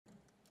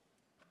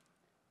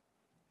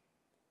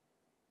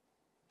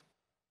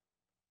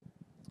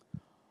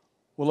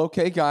Well,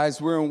 okay,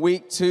 guys, we're in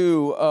week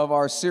 2 of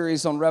our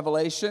series on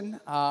Revelation.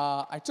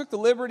 I took the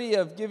liberty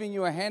of giving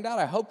you a handout.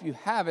 I hope you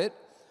have it.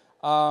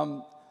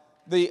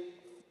 The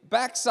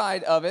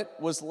backside of it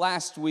was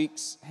last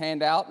week's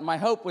handout. My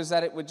hope was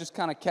that it would just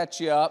kind of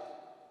catch you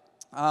up.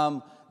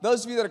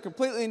 Those of you that are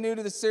completely new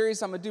to the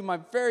series, I'm going to do my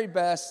very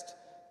best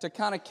to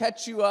kind of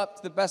catch you up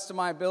to the best of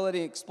my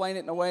ability, explain it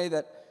in a way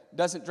that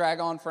doesn't drag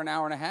on for an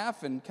hour and a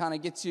half and kind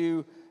of gets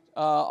you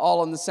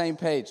all on the same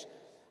page.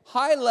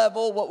 High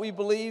level, what we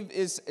believe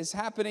is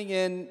happening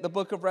in the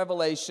book of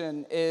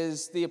Revelation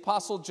is the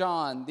Apostle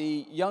John,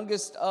 the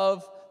youngest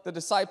of the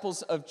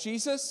disciples of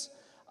Jesus.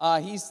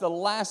 He's the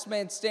last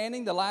man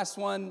standing, the last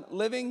one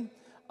living.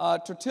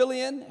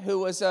 Tertullian, who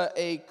was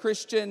a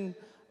Christian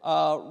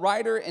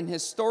writer and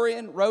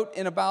historian, wrote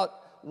in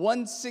about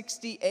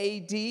 160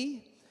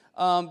 A.D.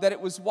 That it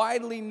was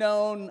widely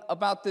known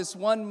about this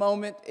one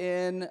moment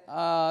in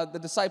the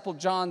disciple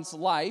John's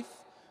life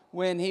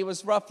when he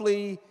was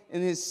roughly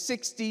in his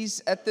 60s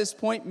at this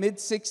point,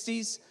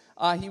 mid-60s.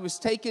 He was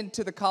taken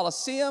to the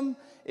Colosseum.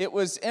 It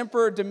was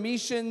Emperor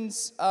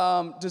Domitian's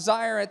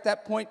desire at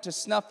that point to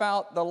snuff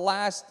out the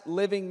last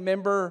living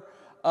member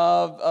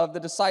of the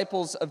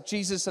disciples of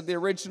Jesus, of the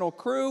original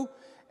crew.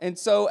 And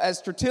so,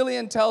 as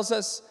Tertullian tells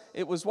us,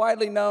 it was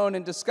widely known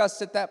and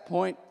discussed at that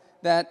point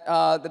that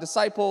the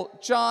disciple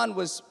John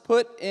was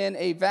put in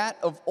a vat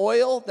of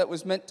oil that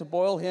was meant to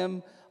boil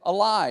him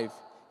alive.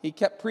 He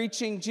kept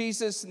preaching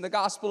Jesus and the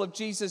gospel of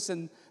Jesus,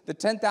 and the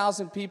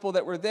 10,000 people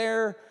that were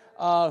there,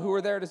 who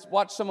were there to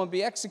watch someone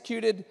be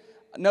executed,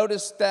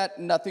 noticed that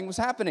nothing was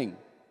happening.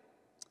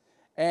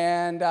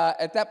 And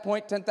at that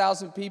point,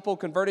 10,000 people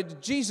converted to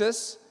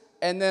Jesus,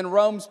 and then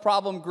Rome's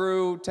problem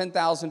grew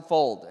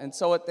 10,000-fold. And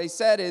so what they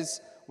said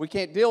is, we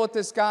can't deal with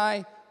this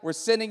guy. We're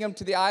sending him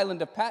to the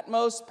island of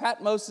Patmos.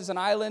 Patmos is an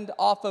island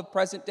off of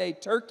present-day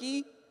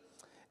Turkey.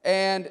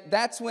 And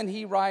that's when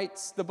he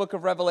writes the book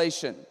of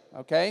Revelation,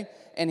 okay?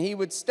 And he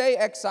would stay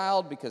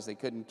exiled because they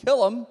couldn't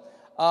kill him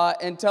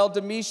until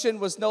Domitian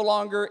was no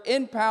longer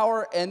in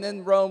power, and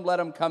then Rome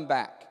let him come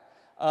back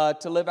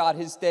to live out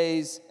his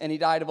days, and he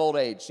died of old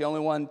age, the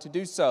only one to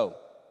do so.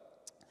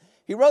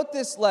 He wrote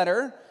this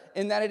letter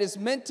in that it is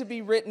meant to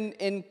be written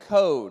in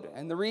code,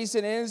 and the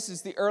reason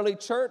is the early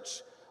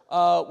church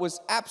was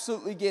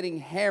absolutely getting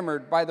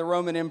hammered by the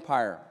Roman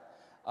Empire.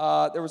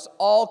 There was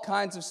all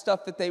kinds of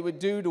stuff that they would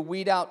do to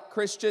weed out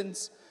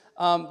Christians.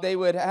 They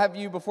would have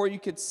you, before you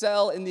could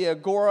sell in the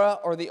agora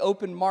or the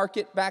open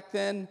market back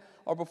then,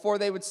 or before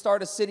they would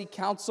start a city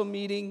council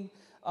meeting,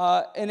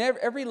 and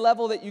every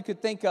level that you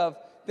could think of,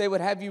 they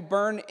would have you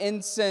burn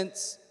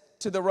incense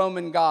to the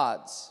Roman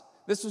gods.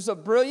 This was a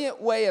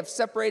brilliant way of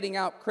separating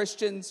out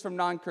Christians from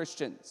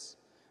non-Christians,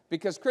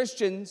 because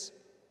Christians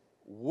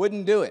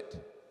wouldn't do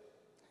it.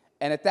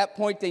 And at that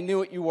point, they knew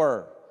what you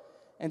were.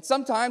 And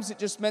sometimes it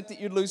just meant that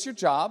you'd lose your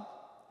job.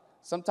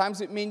 Sometimes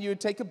it meant you would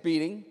take a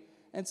beating.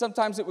 And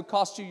sometimes it would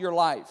cost you your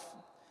life.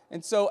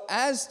 And so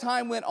as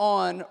time went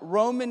on,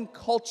 Roman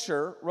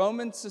culture,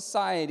 Roman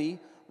society,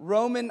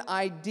 Roman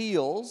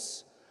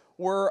ideals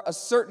were a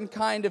certain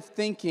kind of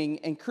thinking.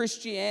 And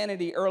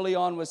Christianity early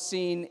on was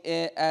seen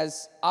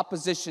as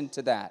opposition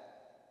to that.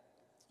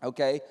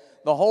 Okay?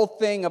 The whole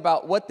thing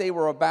about what they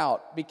were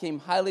about became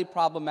highly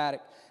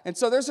problematic. And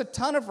so there's a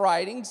ton of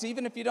writings,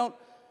 even if you don't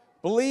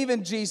believe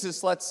in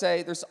Jesus, let's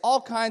say, there's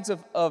all kinds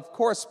of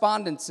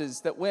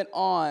correspondences that went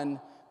on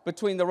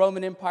between the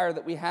Roman Empire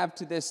that we have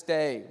to this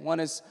day. One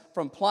is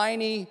from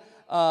Pliny,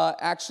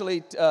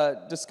 actually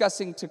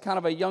discussing to kind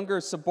of a younger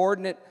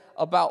subordinate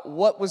about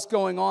what was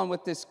going on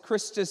with this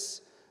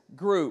Christus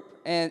group.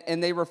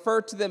 And they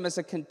refer to them as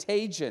a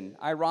contagion,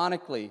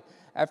 ironically.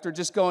 After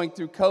just going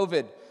through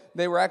COVID,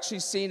 they were actually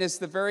seen as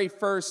the very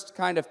first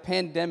kind of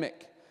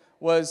pandemic,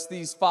 was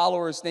these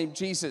followers named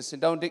Jesus.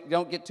 And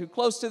don't get too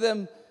close to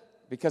them,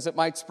 because it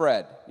might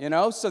spread, you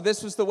know? So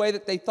this was the way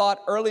that they thought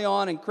early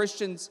on, and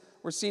Christians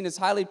were seen as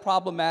highly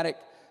problematic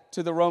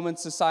to the Roman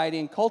society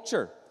and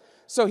culture.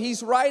 So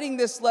he's writing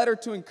this letter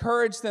to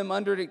encourage them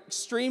under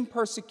extreme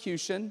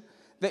persecution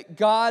that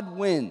God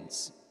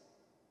wins.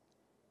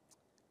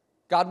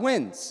 God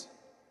wins.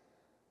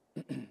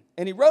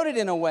 And he wrote it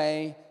in a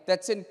way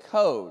that's in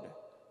code.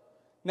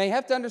 Now you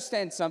have to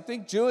understand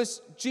something.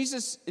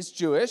 Jesus is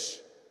Jewish.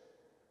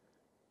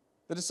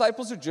 The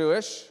disciples are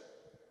Jewish.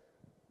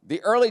 The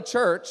early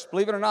church,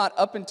 believe it or not,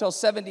 up until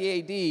 70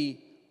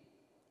 A.D.,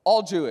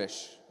 all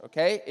Jewish,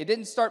 okay? It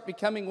didn't start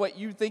becoming what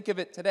you think of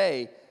it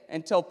today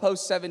until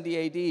post-70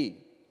 A.D.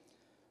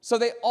 So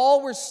they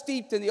all were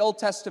steeped in the Old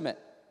Testament.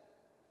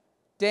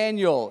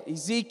 Daniel,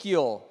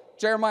 Ezekiel,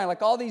 Jeremiah,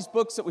 like all these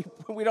books that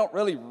we don't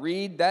really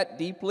read that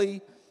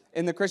deeply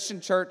in the Christian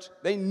church,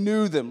 they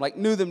knew them, like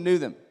knew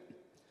them.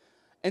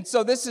 And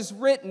so this is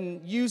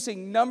written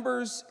using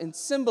numbers and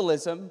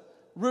symbolism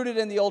rooted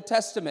in the Old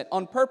Testament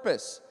on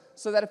purpose,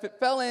 so that if it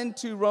fell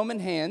into Roman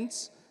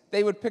hands,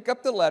 they would pick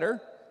up the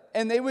letter,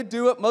 and they would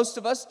do what most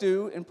of us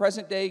do in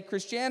present-day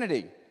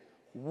Christianity.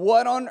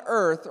 What on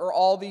earth are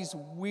all these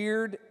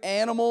weird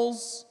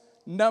animals,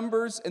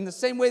 numbers, in the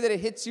same way that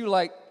it hits you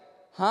like,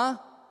 huh?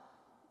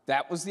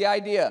 That was the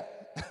idea.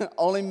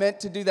 only meant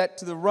to do that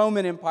to the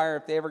Roman Empire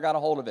if they ever got a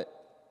hold of it.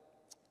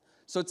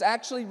 So it's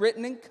actually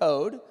written in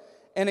code.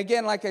 And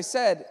again, like I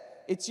said,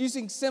 it's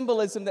using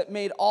symbolism that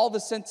made all the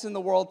sense in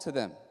the world to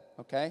them,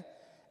 okay?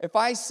 If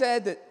I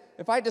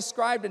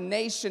described a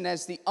nation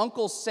as the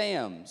Uncle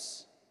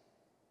Sams,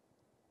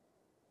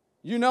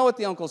 you know what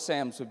the Uncle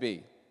Sams would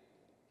be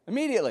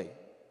immediately.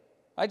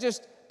 I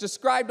just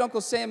described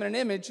Uncle Sam in an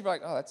image, you'd be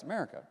like, oh, that's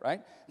America,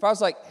 right? If I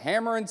was like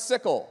hammer and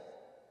sickle,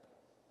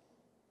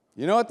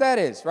 you know what that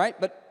is, right?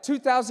 But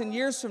 2,000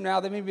 years from now,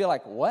 they may be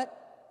like, what?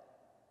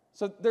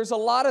 So there's a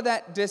lot of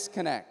that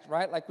disconnect,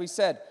 right? Like we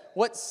said,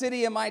 what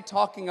city am I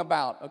talking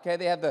about? Okay,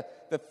 they have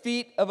the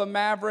feet of a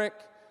maverick,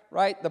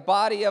 right? The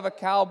body of a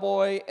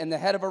cowboy and the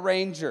head of a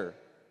ranger,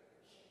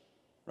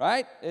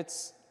 right?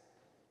 It's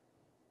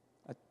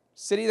a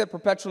city that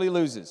perpetually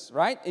loses,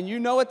 right? And you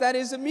know what that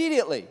is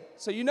immediately,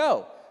 so you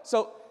know.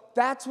 So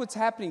that's what's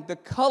happening. The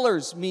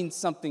colors mean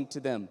something to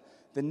them.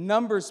 The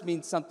numbers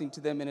mean something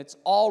to them, and it's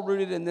all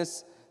rooted in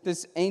this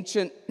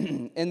ancient,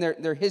 in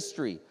their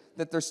history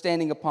that they're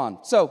standing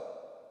upon. So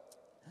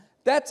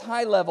that's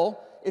high level.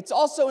 It's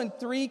also in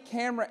 3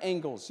 camera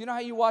angles. You know how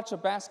you watch a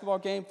basketball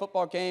game,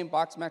 football game,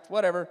 box match,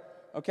 whatever,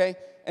 okay?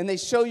 And they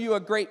show you a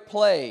great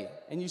play,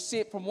 and you see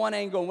it from one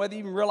angle, and whether you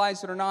even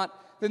realize it or not,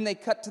 then they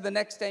cut to the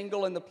next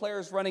angle, and the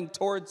player's running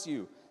towards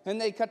you. Then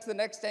they cut to the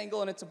next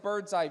angle, and it's a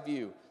bird's eye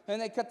view. Then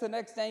they cut to the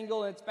next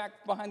angle, and it's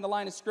back behind the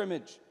line of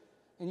scrimmage.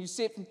 And you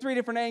see it from 3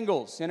 different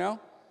angles, you know?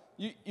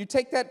 You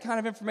take that kind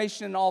of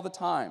information in all the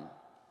time.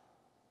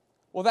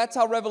 Well, that's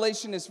how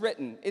Revelation is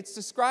written. It's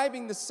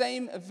describing the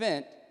same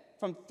event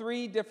from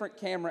 3 different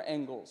camera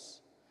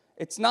angles.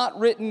 It's not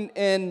written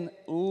in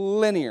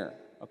linear,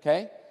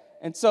 okay?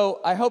 And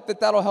so I hope that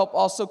that'll help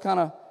also kind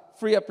of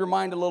free up your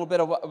mind a little bit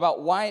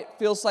about why it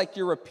feels like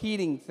you're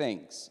repeating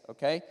things,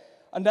 okay?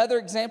 Another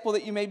example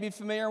that you may be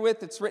familiar with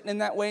that's written in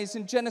that way is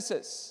in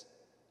Genesis.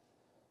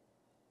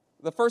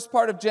 The first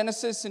part of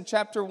Genesis in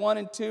chapter 1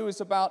 and 2 is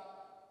about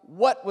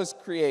what was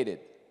created.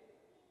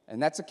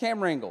 And that's a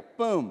camera angle.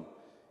 Boom.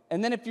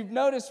 And then if you've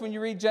noticed when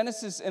you read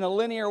Genesis in a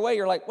linear way,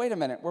 you're like, wait a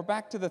minute, we're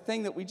back to the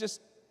thing that we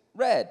just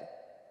read.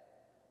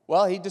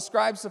 Well, he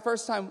describes the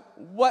first time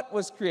what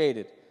was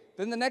created.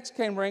 Then the next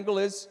camera angle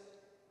is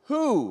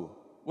who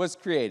was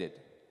created.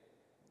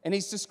 And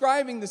he's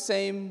describing the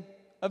same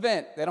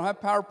event. They don't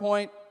have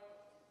PowerPoint.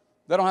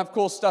 They don't have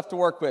cool stuff to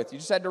work with. You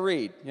just had to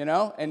read, you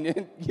know, and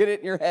get it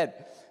in your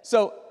head.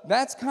 So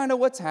that's kind of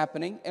what's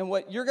happening. And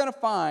what you're going to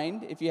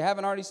find, if you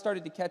haven't already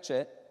started to catch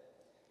it,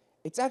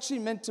 it's actually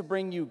meant to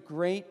bring you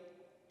great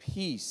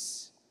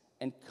peace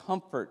and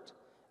comfort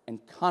and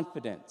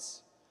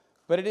confidence.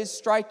 But it is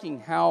striking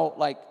how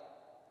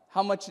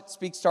much it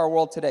speaks to our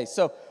world today.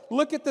 So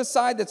look at the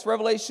side that's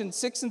Revelation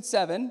 6 and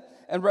 7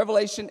 and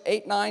Revelation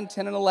 8, 9,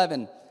 10, and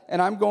 11.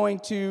 And I'm going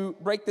to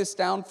break this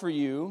down for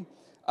you.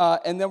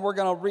 And then we're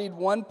going to read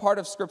one part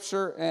of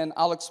Scripture, and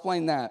I'll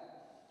explain that.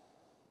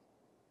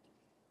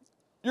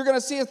 You're going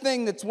to see a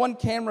thing that's one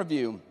camera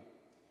view,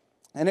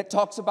 and it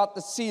talks about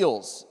the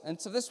seals.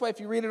 And so this way, if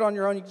you read it on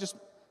your own,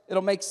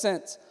 it'll make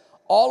sense.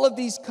 All of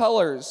these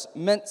colors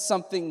meant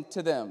something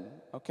to them,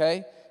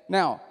 okay?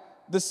 Now,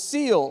 the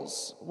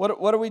seals,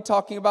 what are we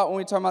talking about when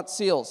we talk about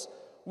seals?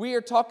 We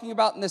are talking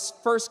about in this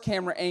first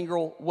camera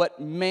angle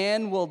what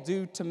man will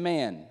do to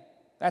man.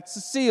 That's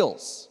the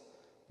seals.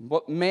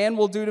 What man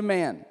will do to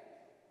man,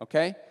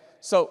 okay?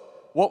 So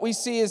what we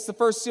see is the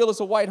first seal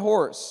is a white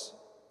horse.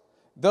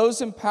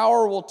 Those in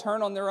power will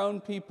turn on their own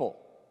people.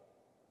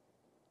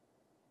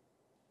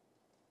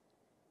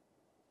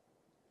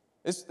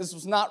 This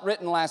was not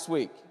written last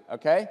week,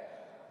 okay?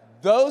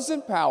 Those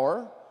in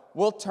power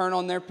will turn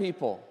on their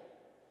people.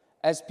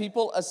 As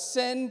people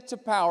ascend to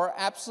power,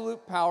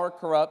 absolute power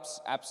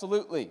corrupts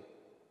absolutely.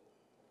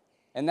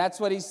 And that's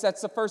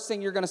the first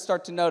thing you're going to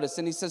start to notice.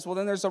 And he says, well,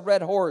 then there's a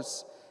red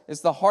horse. As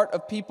the heart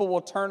of people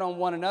will turn on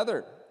one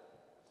another.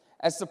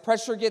 As the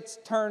pressure gets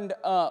turned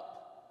up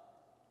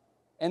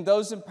and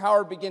those in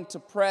power begin to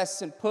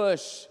press and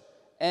push,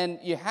 and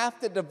you have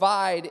to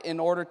divide in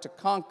order to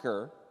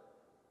conquer,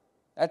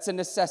 that's a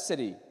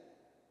necessity.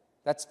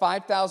 That's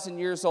 5,000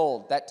 years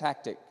old, that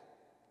tactic.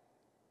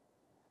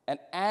 And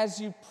as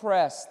you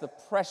press, the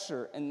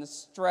pressure and the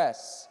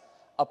stress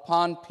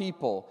upon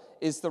people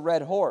is the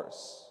red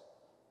horse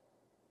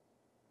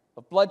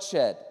of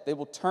bloodshed. They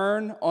will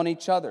turn on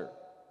each other.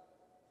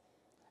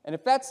 And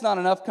if that's not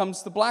enough,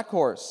 comes the black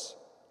horse.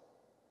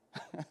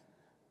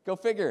 Go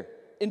figure.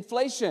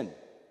 Inflation.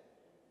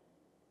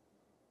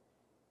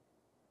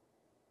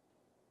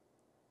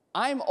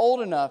 I'm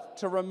old enough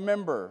to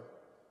remember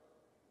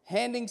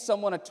handing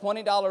someone a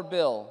 $20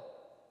 bill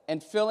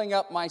and filling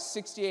up my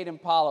 68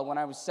 Impala when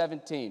I was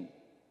 17.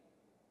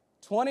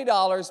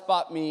 $20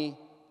 bought me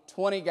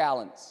 20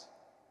 gallons.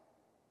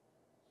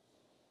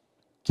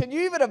 Can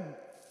you even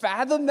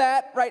fathom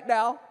that right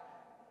now?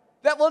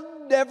 That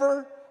will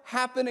never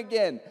happen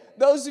again.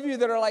 Those of you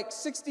that are like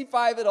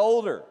 65 and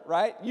older,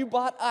 right? You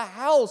bought a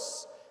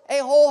house, a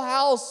whole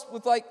house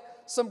with like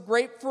some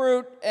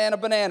grapefruit and a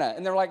banana.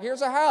 And they're like,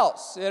 here's a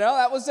house.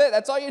 That was it.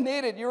 That's all you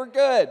needed. You were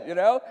good.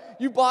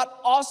 You bought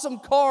awesome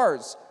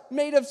cars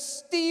made of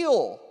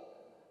steel.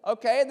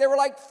 Okay? They were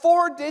like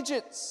 4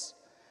 digits.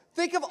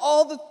 Think of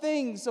all the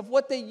things of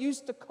what they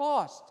used to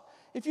cost.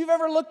 If you've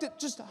ever looked at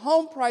just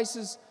home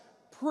prices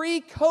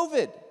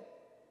pre-COVID,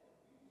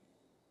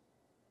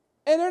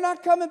 and they're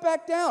not coming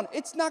back down.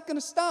 It's not going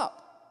to stop.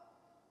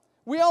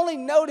 We only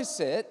notice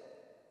it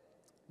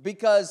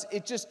because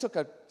it just took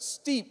a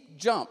steep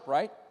jump,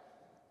 right?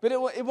 But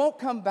it won't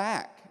come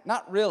back.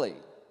 Not really.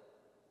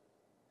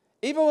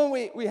 Even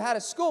when we had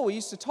a school, we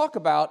used to talk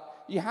about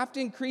you have to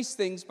increase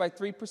things by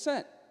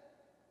 3%.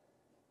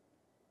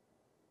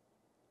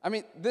 I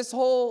mean, this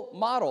whole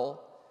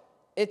model,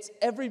 it's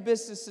every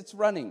business that's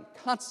running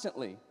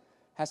constantly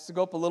has to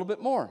go up a little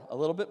bit more, a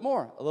little bit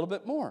more, a little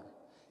bit more.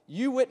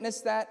 You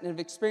witness that and have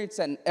experienced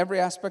that in every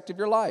aspect of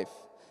your life.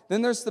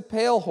 Then there's the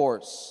pale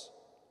horse,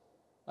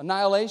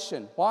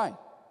 annihilation. Why?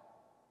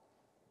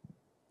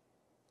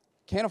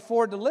 Can't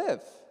afford to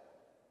live.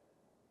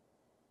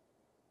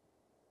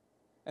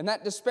 And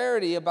that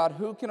disparity about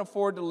who can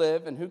afford to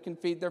live and who can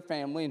feed their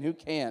family and who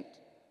can't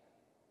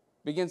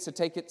begins to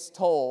take its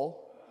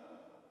toll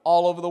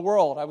all over the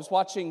world. I was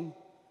watching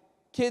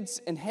kids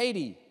in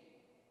Haiti.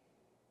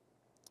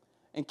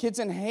 And kids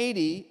in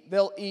Haiti,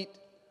 they'll eat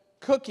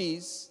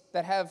cookies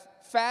that have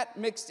fat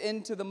mixed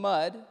into the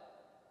mud,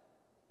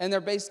 and they're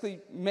basically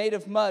made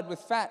of mud with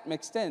fat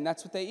mixed in.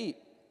 That's what they eat.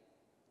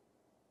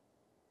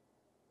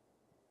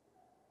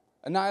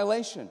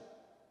 Annihilation.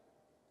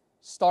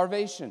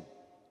 Starvation.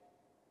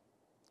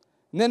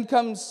 And then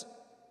comes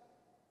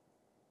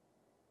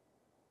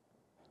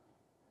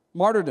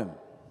martyrdom.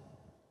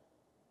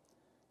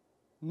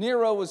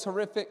 Nero was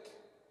horrific.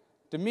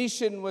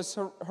 Domitian was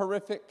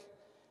horrific.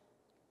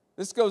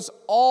 This goes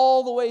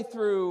all the way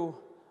through,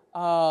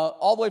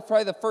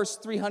 probably the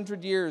first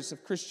 300 years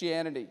of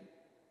Christianity.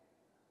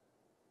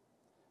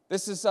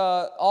 This is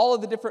all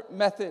of the different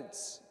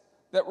methods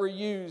that were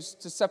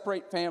used to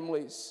separate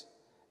families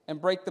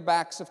and break the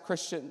backs of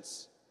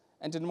Christians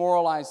and to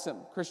demoralize them.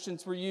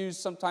 Christians were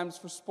used sometimes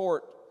for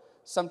sport,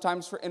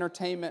 sometimes for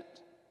entertainment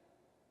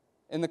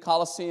in the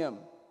Colosseum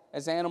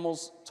as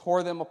animals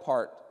tore them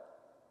apart.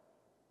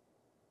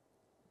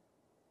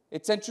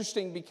 It's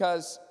interesting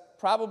because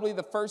probably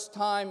the first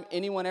time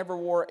anyone ever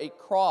wore a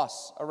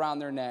cross around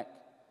their neck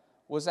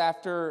was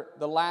after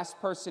the last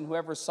person who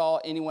ever saw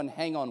anyone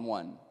hang on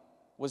one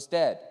was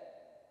dead.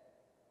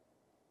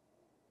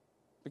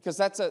 Because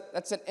that's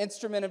an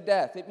instrument of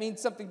death. It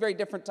means something very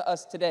different to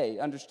us today.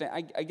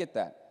 Understand? I get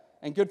that.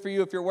 And good for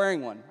you if you're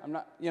wearing one.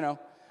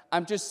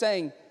 I'm just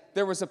saying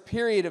there was a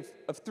period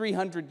of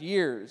 300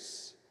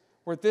 years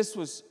where this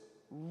was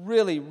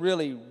really,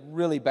 really,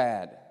 really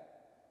bad.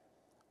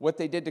 What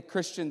they did to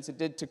Christians, it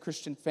did to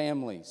Christian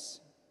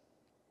families.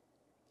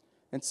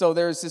 And so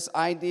there's this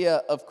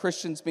idea of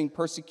Christians being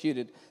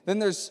persecuted. Then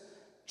there's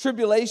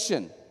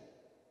tribulation.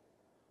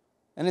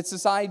 And it's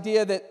this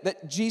idea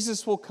that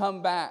Jesus will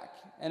come back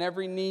and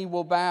every knee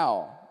will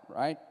bow,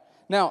 right?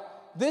 Now,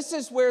 this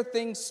is where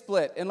things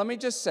split. And let me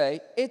just say,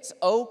 it's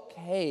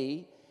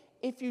okay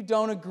if you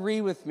don't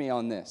agree with me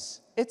on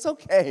this. It's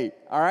okay,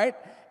 all right?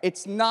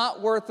 It's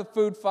not worth a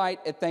food fight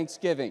at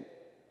Thanksgiving.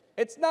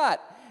 It's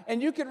not.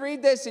 And you could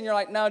read this and you're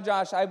like, no,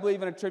 Josh, I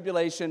believe in a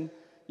tribulation.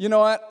 You know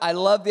what? I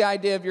love the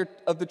idea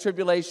of the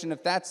tribulation.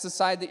 If that's the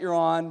side that you're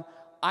on,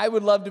 I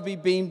would love to be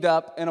beamed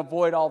up and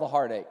avoid all the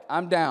heartache.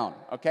 I'm down,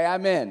 okay?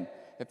 I'm in.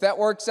 If that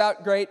works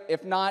out, great.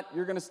 If not,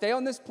 you're going to stay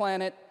on this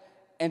planet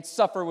and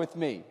suffer with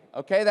me,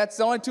 okay? That's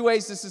the only 2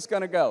 ways this is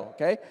going to go,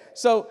 okay?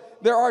 So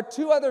there are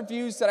 2 other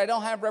views that I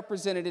don't have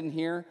represented in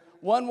here.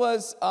 One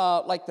was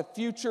like the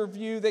future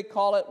view, they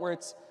call it, where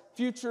it's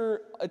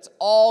future, it's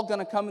all going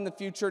to come in the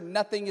future.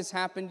 Nothing has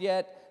happened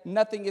yet.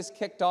 Nothing is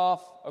kicked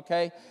off,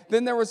 okay?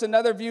 Then there was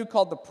another view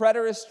called the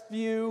preterist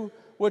view,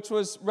 which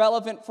was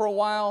relevant for a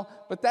while,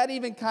 but that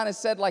even kind of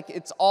said like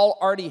it's all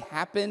already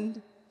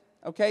happened,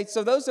 okay?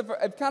 So those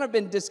have kind of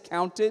been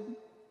discounted.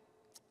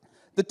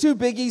 The 2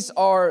 biggies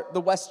are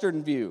the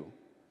Western view.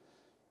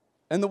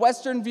 And the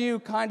Western view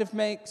kind of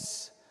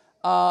makes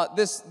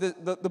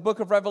the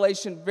book of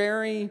Revelation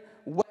very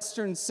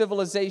Western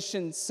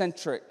civilization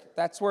centric.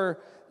 That's where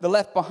the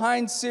Left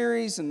Behind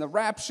series and the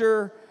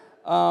Rapture,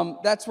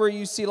 that's where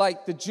you see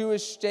like the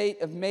Jewish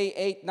state of May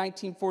 8,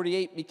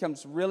 1948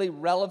 becomes really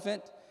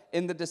relevant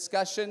in the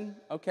discussion,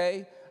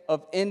 okay,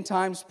 of end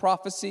times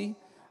prophecy.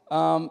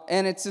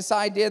 And it's this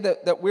idea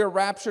that we're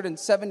raptured in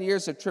 7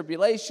 years of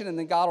tribulation and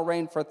then God will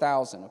reign for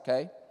 1,000,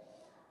 okay?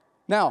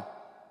 Now,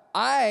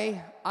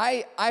 I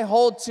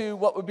hold to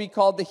what would be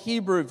called the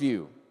Hebrew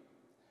view,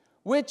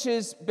 which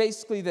is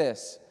basically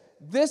this.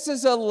 This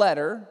is a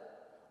letter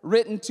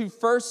written to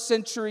first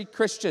century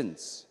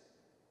Christians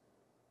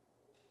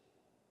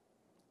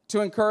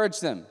to encourage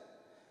them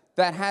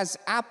that has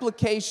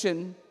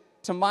application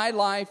to my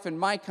life and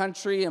my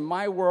country and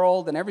my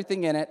world and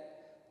everything in it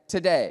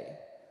today.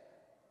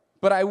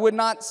 But I would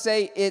not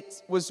say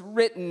it was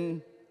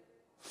written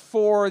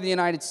for the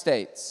United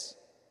States.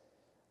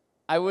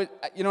 I would,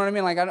 you know what I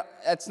mean? Like,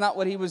 that's not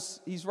what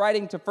he's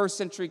writing to first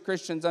century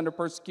Christians under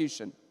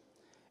persecution.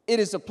 It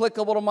is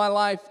applicable to my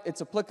life.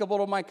 It's applicable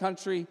to my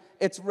country.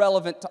 It's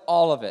relevant to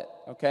all of it,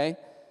 okay?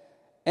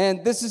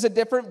 And this is a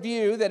different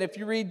view that if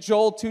you read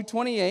Joel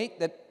 2:28,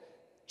 that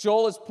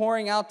Joel is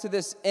pouring out to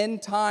this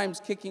end times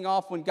kicking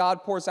off when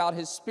God pours out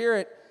his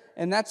Spirit.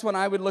 And that's when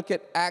I would look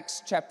at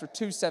Acts chapter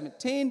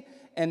 2:17,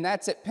 and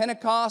that's at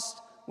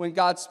Pentecost when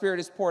God's Spirit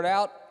is poured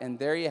out, and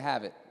there you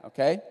have it,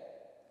 okay?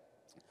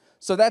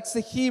 So that's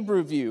the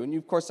Hebrew view, and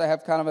of course I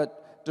have kind of a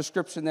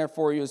description there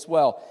for you as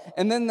well.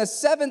 And then the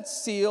seventh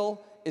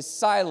seal is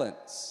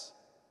silence.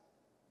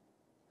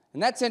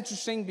 And that's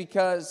interesting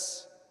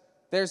because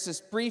there's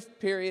this brief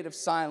period of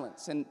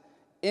silence. And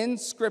in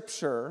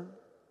Scripture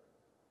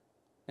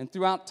and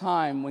throughout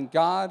time, when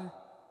God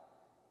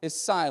is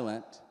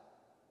silent,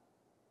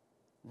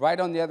 right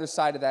on the other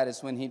side of that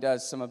is when he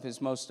does some of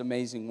his most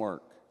amazing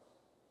work.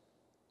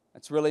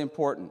 That's really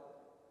important.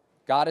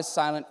 God is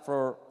silent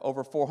for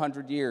over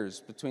 400 years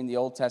between the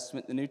Old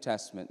Testament and the New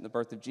Testament and the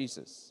birth of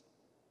Jesus.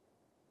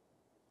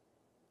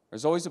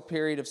 There's always a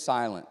period of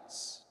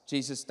silence.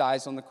 Jesus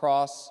dies on the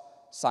cross,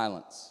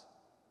 silence.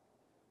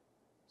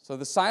 So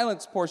the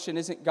silence portion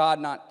isn't God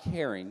not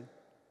caring.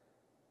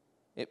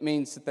 It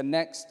means that the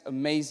next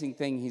amazing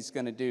thing he's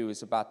going to do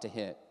is about to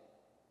hit.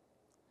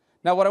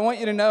 Now, what I want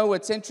you to know,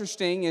 what's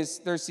interesting is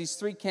there's these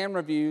 3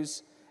 camera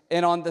views,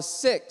 and on the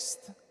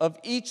 6th of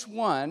each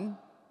one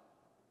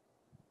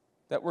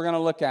that we're going to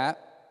look at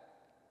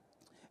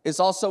is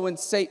also when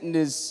Satan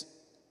is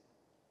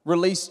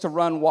released to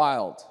run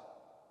wild.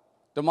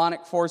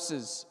 Demonic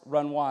forces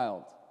run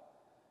wild.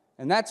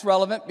 And that's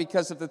relevant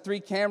because of the 3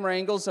 camera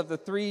angles of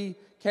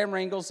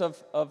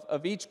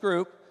each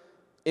group,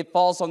 it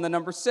falls on the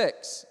number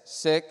 6.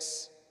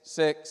 6,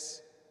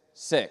 6,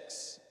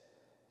 6.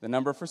 The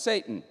number for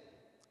Satan.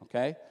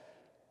 Okay?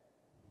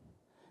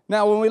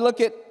 Now, when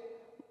we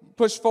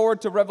push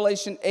forward to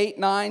Revelation 8,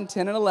 9,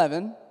 10, and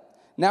 11,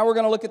 now we're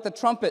going to look at the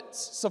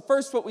trumpets. So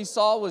first what we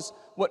saw was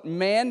what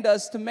man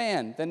does to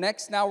man. The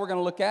next now we're going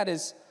to look at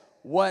is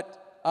what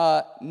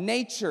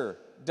nature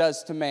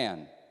does to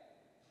man.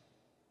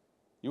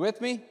 You with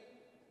me?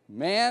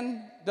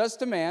 Man does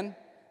to man.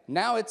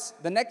 Now it's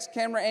the next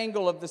camera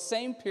angle of the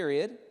same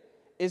period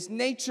is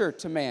nature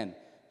to man.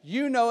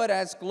 You know it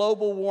as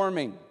global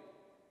warming.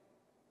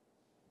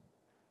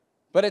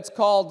 But it's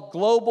called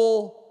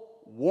global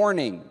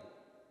warning.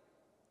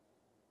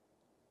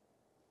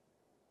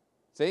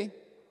 See?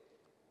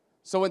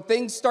 So when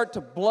things start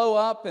to blow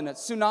up and a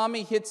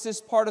tsunami hits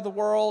this part of the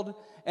world,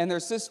 and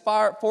there's this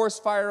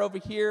forest fire over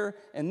here,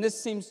 and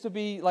this seems to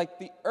be like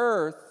the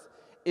earth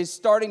is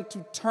starting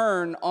to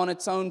turn on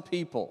its own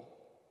people.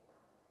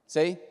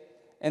 See?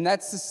 And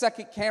that's the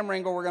second camera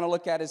angle we're going to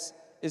look at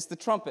is the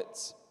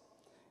trumpets.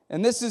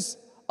 And this is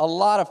a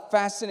lot of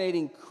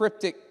fascinating,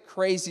 cryptic,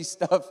 crazy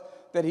stuff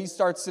that he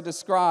starts to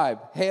describe.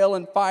 Hail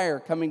and fire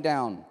coming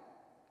down.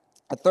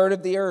 A third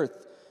of the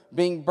earth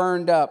being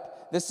burned up.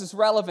 This is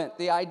relevant,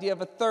 the idea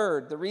of a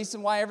third. The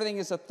reason why everything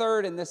is a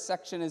third in this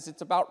section is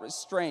it's about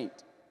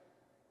restraint.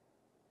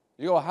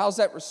 You go, how's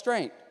that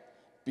restraint?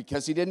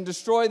 Because he didn't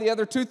destroy the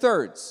other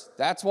 2/3.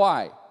 That's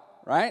why,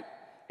 right?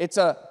 It's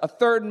a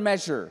third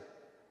measure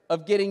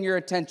of getting your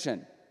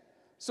attention.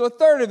 So a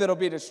third of it will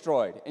be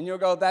destroyed. And you'll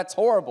go, that's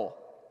horrible.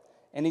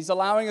 And he's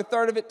allowing a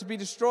third of it to be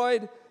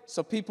destroyed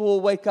so people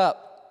will wake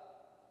up.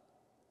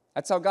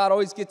 That's how God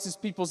always gets his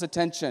people's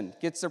attention,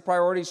 gets their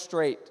priorities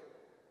straight.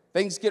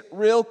 Things get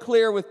real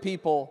clear with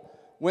people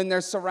when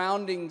their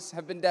surroundings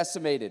have been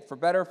decimated, for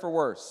better or for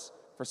worse.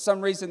 For some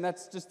reason,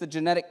 that's just the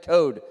genetic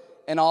code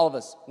in all of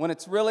us. When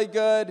it's really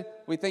good,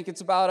 we think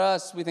it's about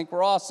us, we think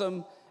we're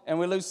awesome, and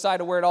we lose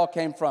sight of where it all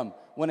came from.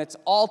 When it's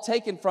all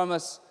taken from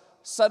us,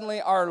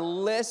 suddenly our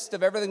list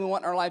of everything we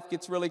want in our life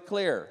gets really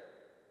clear.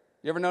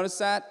 You ever notice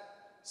that?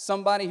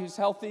 Somebody who's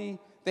healthy,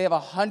 they have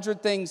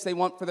 100 things they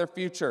want for their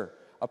future.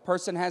 A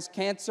person has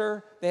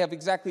cancer, they have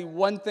exactly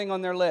one thing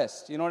on their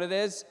list. You know what it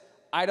is?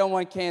 I don't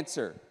want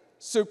cancer.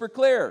 Super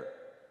clear.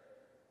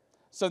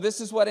 So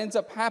this is what ends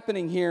up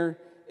happening here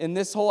in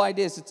this whole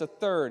idea. It's a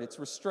third. It's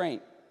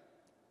restraint.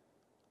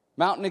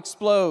 Mountain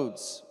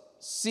explodes.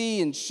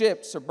 Sea and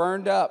ships are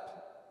burned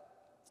up.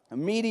 A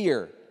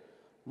meteor.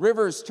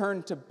 Rivers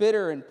turn to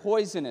bitter and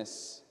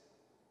poisonous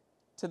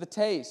to the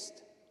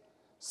taste.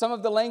 Some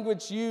of the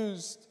language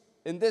used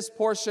in this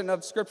portion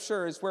of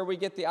Scripture is where we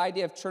get the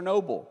idea of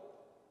Chernobyl.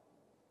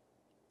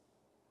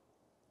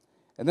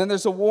 And then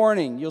there's a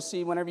warning. You'll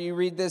see whenever you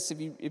read this,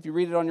 if you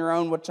read it on your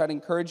own, which I'd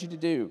encourage you to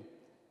do,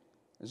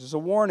 there's a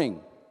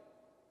warning.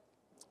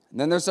 And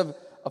then there's a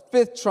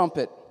fifth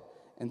trumpet.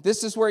 And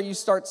this is where you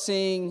start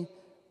seeing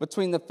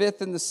between the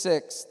fifth and the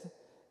sixth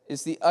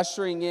is the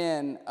ushering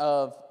in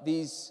of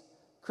these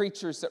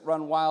creatures that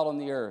run wild on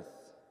the earth.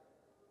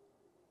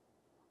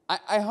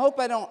 I hope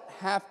I don't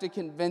have to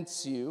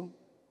convince you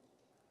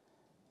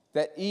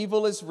that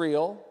evil is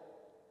real.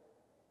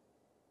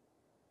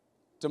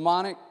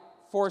 Demonic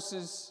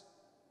forces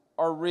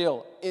are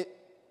real.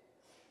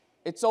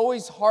 It's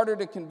always harder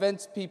to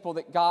convince people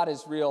that God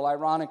is real,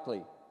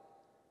 ironically.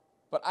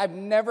 But I've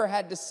never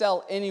had to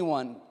sell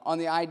anyone on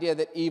the idea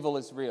that evil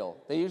is real.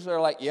 They usually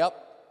are like, yep,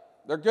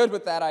 they're good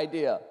with that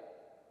idea.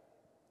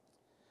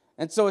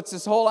 And so it's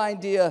this whole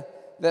idea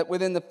that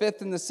within the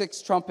fifth and the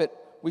sixth trumpet,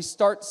 we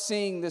start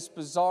seeing this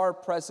bizarre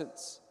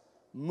presence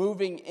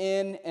moving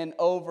in and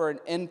over and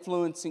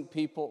influencing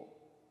people,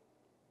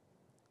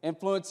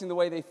 influencing the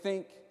way they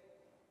think,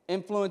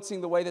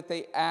 influencing the way that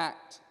they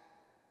act.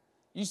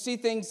 You see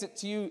things that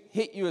to you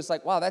hit you as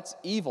like, wow, that's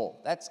evil,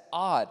 that's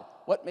odd.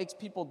 What makes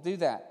people do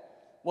that?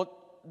 Well,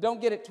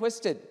 don't get it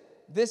twisted.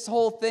 This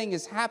whole thing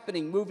is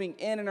happening, moving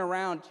in and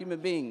around human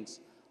beings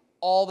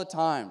all the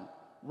time,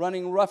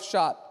 running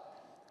roughshod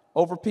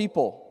over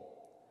people.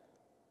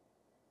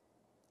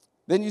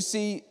 Then you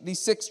see the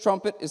sixth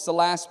trumpet is the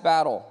last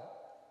battle.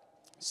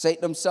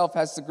 Satan himself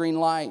has the green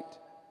light.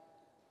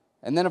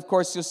 And then, of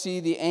course, you'll see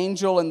the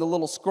angel and the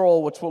little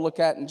scroll, which we'll look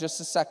at in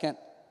just a second,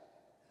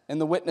 and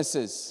the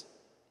witnesses.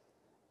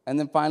 And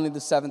then finally,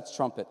 the seventh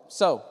trumpet.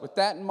 So, with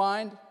that in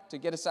mind, to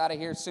get us out of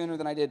here sooner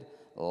than I did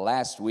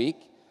last week,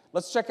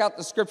 let's check out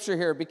the scripture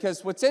here,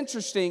 because what's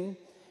interesting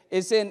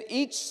is in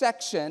each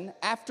section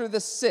after the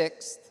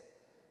sixth,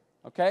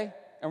 okay,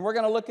 and we're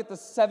going to look at the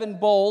seven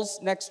bowls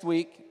next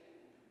week,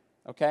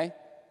 okay,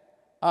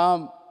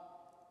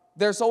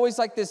 there's always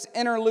like this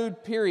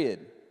interlude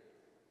period.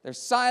 There's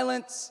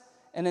silence,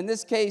 and in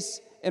this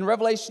case, in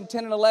Revelation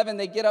 10 and 11,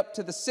 they get up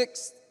to the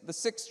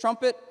sixth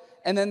trumpet,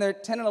 and then their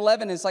 10 and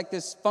 11 is like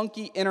this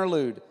funky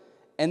interlude,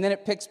 and then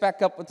it picks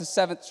back up with the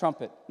seventh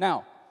trumpet.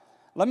 Now,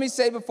 let me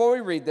say before we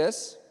read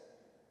this,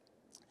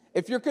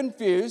 if you're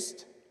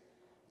confused,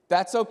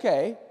 that's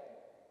okay.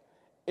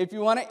 If you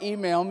want to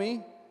email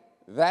me,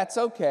 that's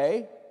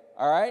okay,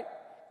 all right?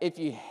 If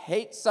you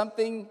hate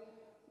something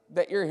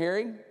that you're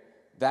hearing,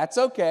 that's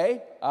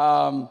okay.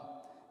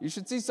 You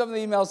should see some of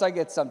the emails I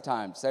get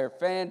sometimes. They're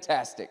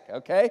fantastic,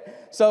 okay?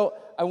 So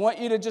I want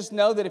you to just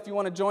know that if you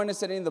want to join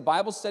us at any of the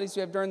Bible studies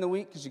we have during the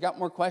week because you got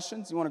more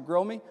questions, you want to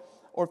grill me,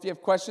 or if you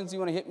have questions you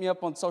want to hit me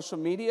up on social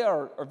media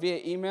or via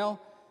email,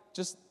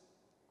 just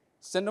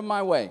send them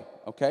my way,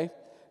 okay?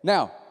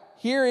 Now,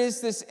 here is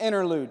this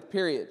interlude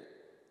period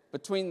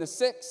between the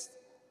sixth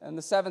and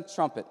the seventh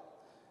trumpet.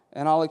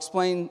 And I'll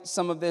explain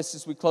some of this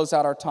as we close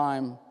out our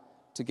time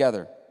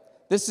together.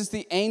 This is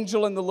the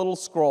angel in the little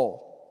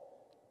scroll.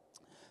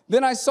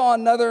 Then I saw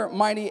another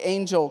mighty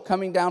angel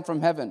coming down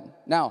from heaven.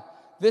 Now,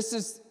 this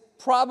is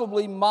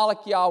probably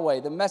Malach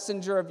Yahweh, the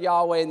messenger of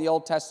Yahweh in the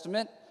Old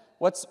Testament.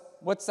 What's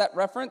that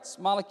reference?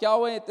 Malach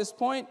Yahweh at this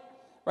point,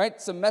 right?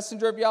 It's a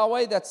messenger of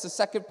Yahweh. That's the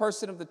second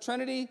person of the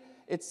Trinity.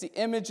 It's the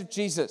image of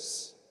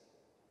Jesus.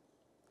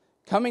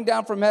 Coming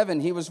down from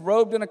heaven, he was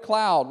robed in a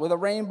cloud with a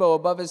rainbow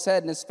above his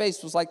head, and his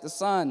face was like the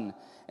sun,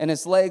 and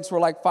his legs were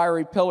like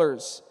fiery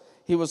pillars.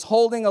 He was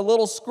holding a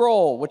little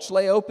scroll, which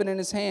lay open in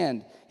his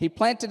hand. He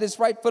planted his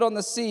right foot on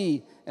the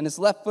sea and his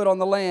left foot on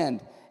the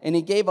land, and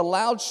he gave a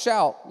loud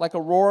shout like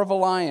a roar of a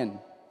lion.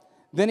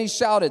 Then he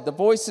shouted, the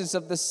voices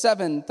of the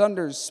seven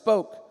thunders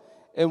spoke.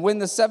 And when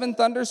the seven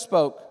thunders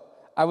spoke,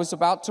 I was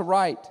about to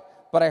write,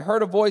 but I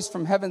heard a voice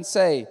from heaven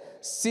say,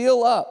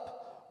 seal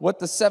up what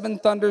the seven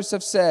thunders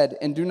have said,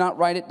 and do not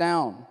write it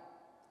down.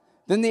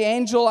 Then the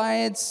angel I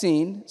had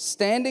seen,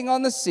 standing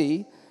on the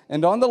sea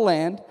and on the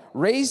land,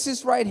 raised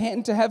his right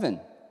hand to heaven,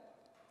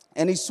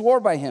 and he swore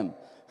by him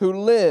who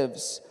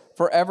lives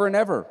forever and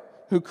ever,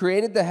 who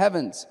created the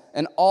heavens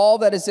and all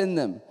that is in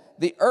them,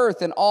 the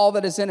earth and all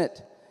that is in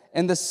it,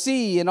 and the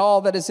sea and all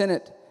that is in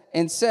it,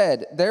 and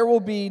said, there will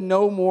be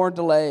no more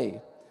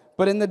delay.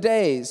 But in the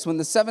days when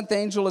the seventh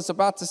angel is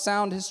about to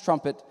sound his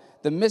trumpet,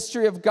 the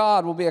mystery of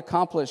God will be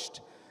accomplished,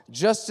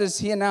 just as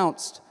he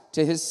announced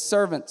to his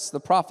servants, the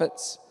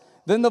prophets.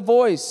 Then the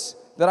voice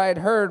that I had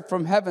heard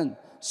from heaven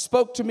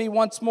spoke to me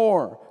once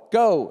more,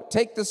 go,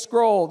 take the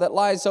scroll that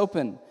lies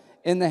open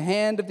in the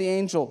hand of the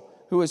angel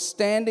who is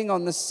standing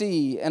on the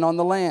sea and on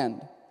the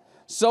land.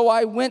 So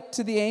I went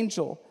to the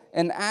angel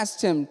and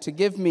asked him to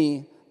give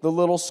me the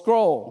little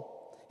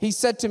scroll. He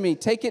said to me,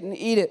 take it and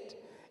eat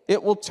it.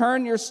 It will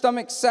turn your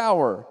stomach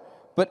sour,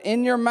 but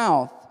in your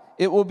mouth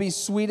it will be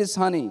sweet as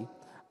honey.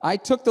 I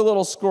took the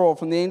little scroll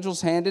from the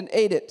angel's hand and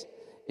ate it.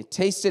 It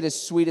tasted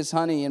as sweet as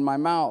honey in my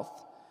mouth.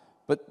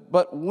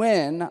 But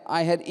when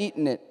I had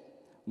eaten it,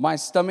 my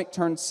stomach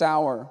turned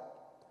sour.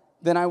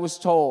 Then I was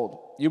told,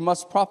 you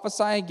must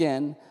prophesy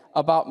again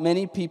about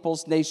many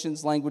peoples,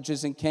 nations,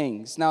 languages, and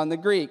kings. Now in the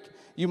Greek,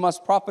 you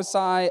must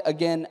prophesy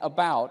again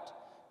about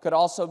could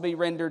also be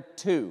rendered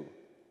to,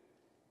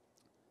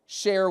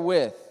 share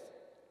with,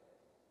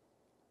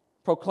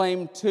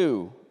 proclaim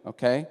to,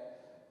 okay?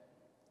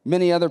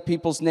 Many other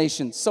peoples,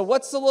 nations. So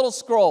what's the little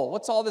scroll?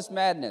 What's all this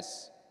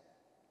madness?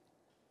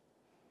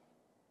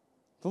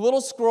 The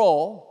little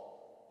scroll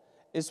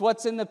is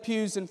what's in the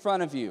pews in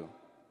front of you.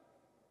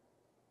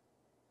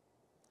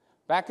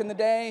 Back in the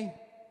day,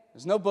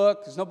 there's no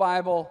book, there's no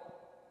Bible.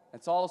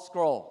 It's all a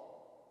scroll.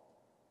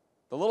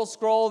 The little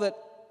scroll that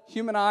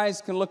human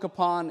eyes can look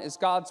upon is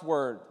God's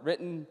word,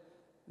 written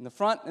in the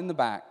front and the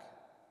back.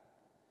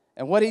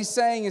 And what he's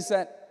saying is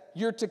that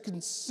you're to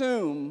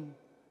consume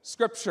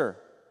Scripture.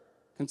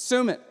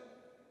 Consume it.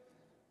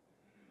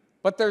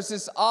 But there's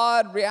this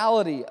odd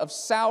reality of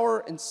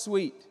sour and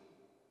sweet.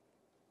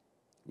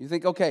 You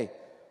think, okay,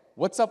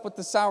 what's up with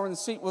the sour and the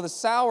sweet? Well, the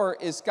sour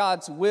is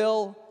God's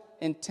will,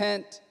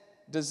 intent,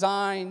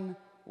 design,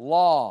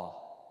 law.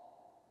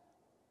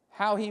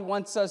 How he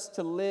wants us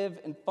to live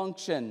and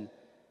function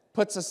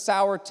puts a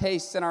sour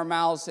taste in our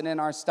mouths and in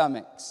our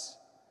stomachs.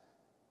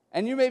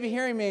 And you may be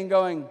hearing me and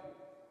going,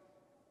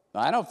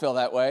 I don't feel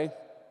that way.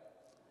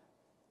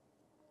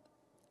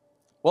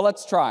 Well,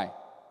 let's try,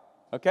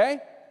 okay?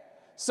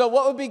 So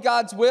what would be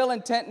God's will,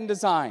 intent, and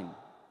design?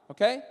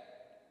 Okay?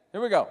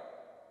 Here we go.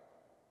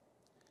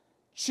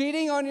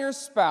 Cheating on your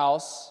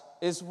spouse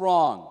is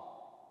wrong.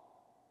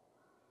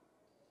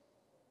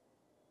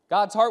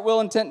 God's heart,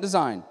 will, intent,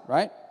 design,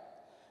 right?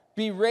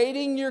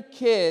 Berating your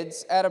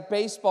kids at a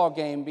baseball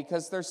game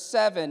because they're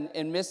 7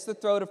 and miss the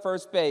throw to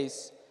first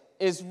base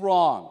is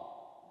wrong,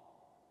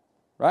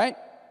 right?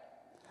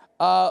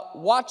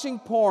 Watching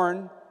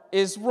porn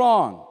is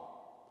wrong.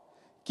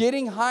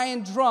 Getting high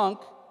and drunk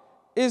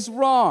is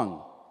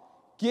wrong.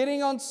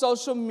 Getting on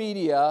social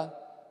media,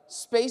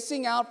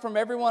 spacing out from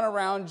everyone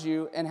around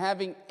you, and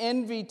having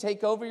envy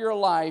take over your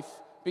life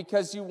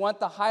because you want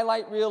the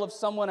highlight reel of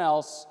someone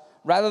else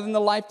rather than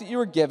the life that you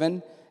were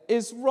given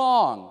is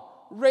wrong.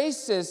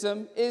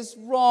 Racism is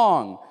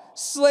wrong.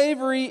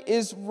 Slavery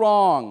is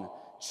wrong.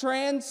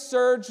 Trans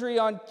surgery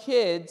on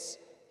kids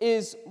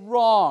is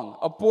wrong.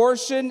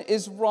 Abortion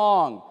is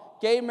wrong.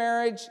 Gay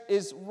marriage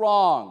is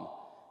wrong.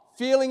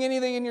 Feeling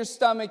anything in your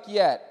stomach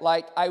yet,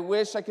 like, I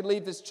wish I could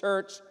leave this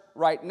church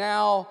right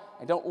now.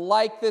 I don't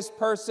like this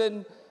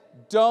person.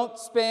 Don't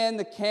span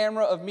the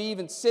camera of me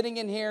even sitting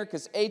in here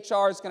because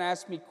HR is going to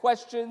ask me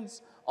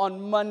questions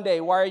on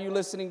Monday. Why are you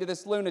listening to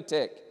this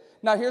lunatic?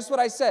 Now, here's what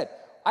I said.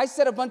 I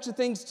said a bunch of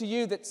things to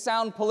you that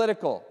sound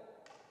political.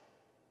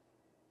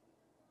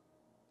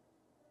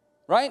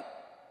 Right?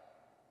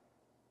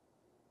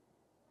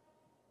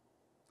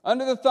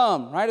 Under the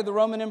thumb, right, of the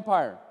Roman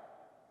Empire.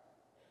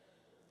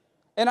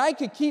 And I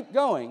could keep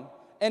going.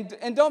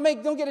 And don't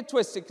get it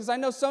twisted, because I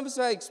know some of us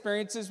have had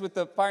experiences with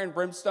the fire and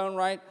brimstone,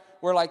 right?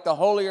 Where like the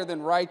holier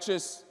than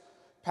righteous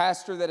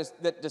pastor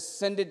that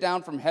descended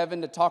down from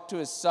heaven to talk to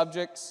his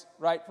subjects,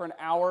 right, for an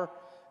hour.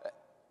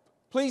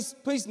 Please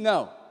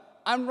know.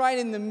 I'm right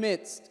in the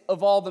midst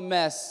of all the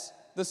mess,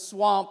 the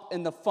swamp,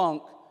 and the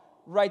funk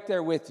right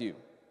there with you,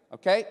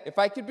 okay? If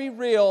I could be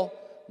real,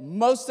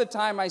 most of the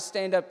time I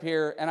stand up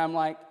here and I'm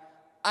like,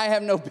 I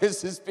have no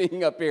business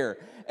being up here.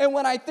 And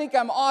when I think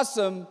I'm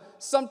awesome,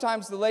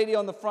 sometimes the lady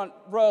on the front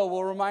row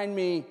will remind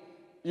me,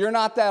 you're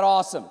not that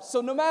awesome.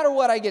 So no matter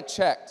what, I get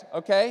checked,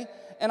 okay?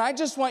 And I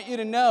just want you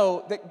to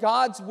know that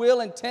God's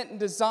will, intent, and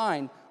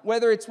design,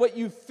 whether it's what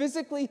you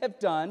physically have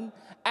done,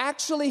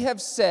 actually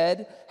have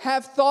said,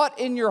 have thought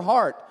in your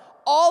heart,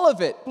 all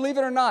of it, believe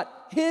it or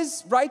not,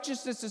 his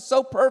righteousness is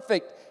so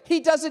perfect, he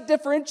doesn't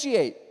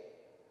differentiate.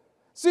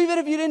 So even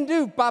if you didn't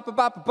do ba ba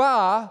ba ba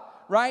ba,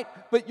 right,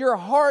 but your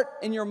heart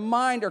and your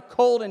mind are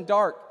cold and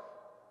dark,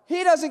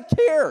 he doesn't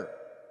care.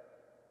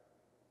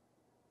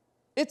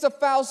 It's a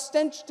foul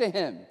stench to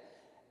him.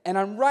 And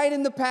I'm right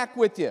in the pack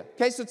with you.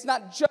 Okay, so it's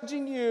not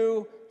judging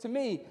you to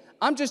me.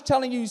 I'm just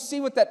telling you,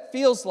 see what that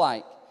feels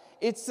like.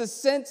 It's the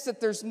sense that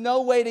there's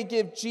no way to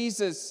give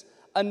Jesus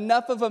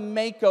enough of a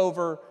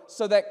makeover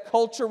so that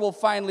culture will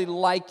finally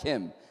like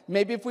him.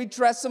 Maybe if we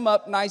dress him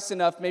up nice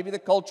enough, maybe the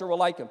culture will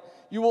like him.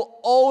 You will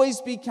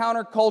always be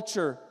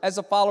counterculture as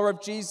a follower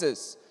of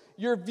Jesus.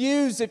 Your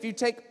views, if you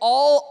take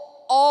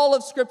all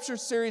of Scripture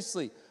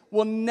seriously,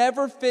 will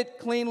never fit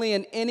cleanly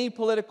in any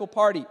political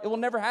party. It will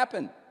never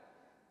happen.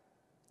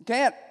 You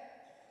can't.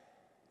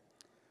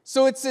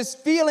 So it's this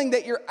feeling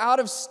that you're out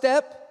of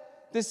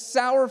step, this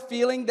sour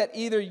feeling that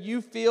either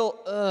you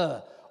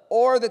feel,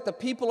 or that the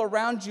people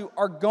around you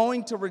are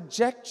going to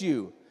reject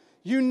you.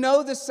 You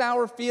know the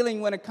sour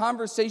feeling when a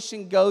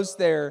conversation goes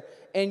there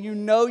and you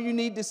know you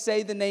need to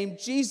say the name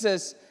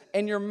Jesus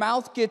and your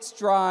mouth gets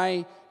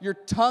dry, your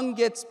tongue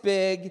gets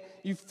big,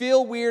 you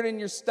feel weird in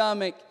your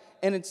stomach,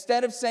 and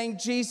instead of saying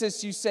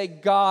Jesus, you say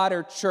God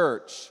or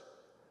church.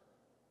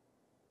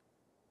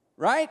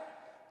 Right?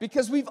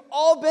 Because we've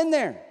all been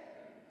there.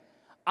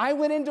 I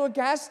went into a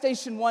gas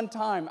station one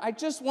time. I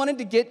just wanted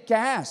to get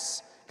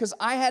gas because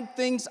I had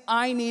things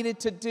I needed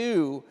to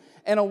do.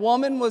 And a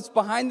woman was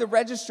behind the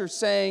register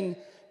saying,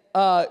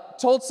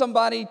 told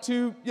somebody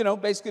to,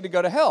 basically to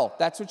go to hell.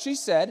 That's what she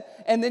said.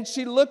 And then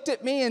she looked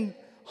at me and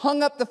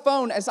hung up the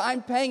phone as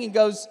I'm paying and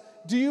goes,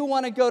 do you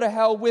want to go to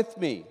hell with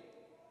me?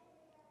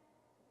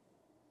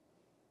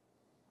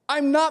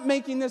 I'm not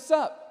making this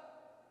up.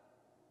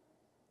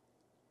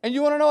 And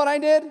you want to know what I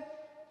did?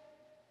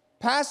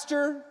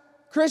 Pastor,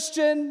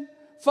 Christian,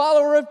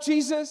 follower of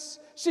Jesus,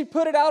 she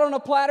put it out on a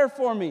platter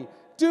for me.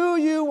 Do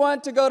you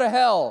want to go to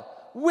hell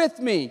with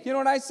me? You know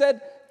what I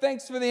said?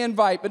 Thanks for the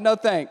invite, but no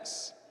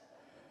thanks.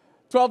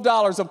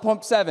 $12 on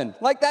pump 7.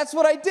 Like, that's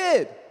what I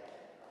did.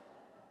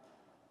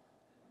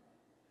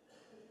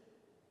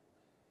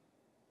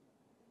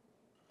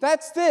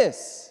 That's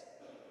this.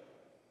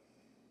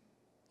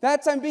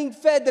 That's I'm being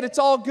fed that it's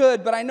all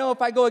good, but I know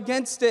if I go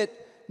against it,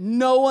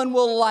 no one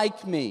will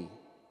like me.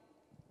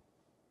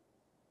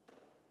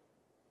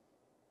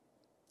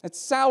 It's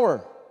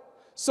sour.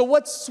 So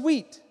what's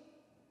sweet?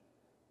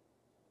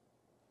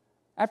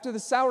 After the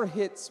sour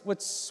hits,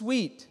 what's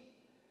sweet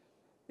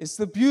is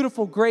the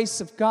beautiful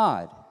grace of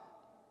God,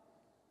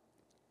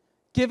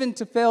 given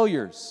to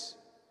failures,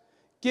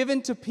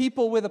 given to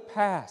people with a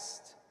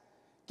past,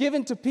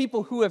 given to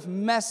people who have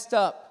messed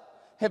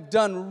up, have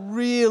done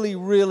really,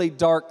 really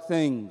dark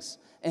things,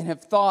 and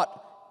have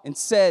thought and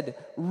said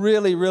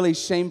really, really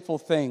shameful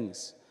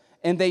things.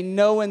 And they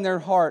know in their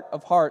heart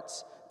of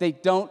hearts they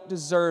don't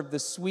deserve the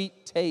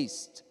sweet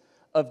taste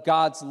of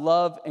God's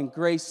love and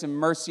grace and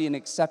mercy and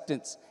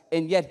acceptance.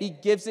 And yet He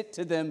gives it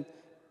to them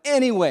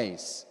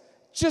anyways,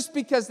 just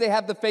because they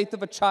have the faith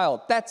of a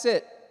child. That's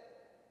it.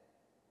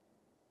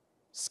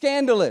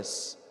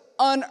 Scandalous,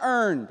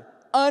 unearned,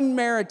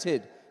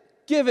 unmerited,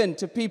 given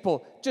to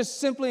people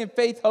just simply in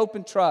faith, hope,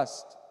 and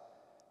trust.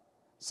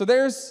 So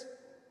there's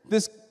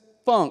this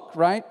funk,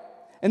 right?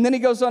 And then he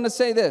goes on to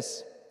say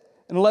this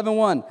in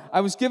 11:1.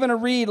 I was given a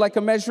reed like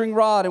a measuring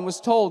rod and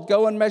was told,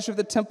 go and measure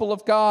the temple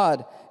of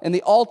God and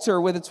the altar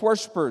with its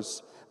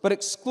worshipers, but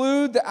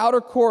exclude the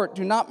outer court.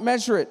 Do not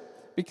measure it,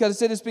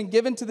 because it has been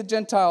given to the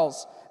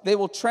Gentiles. They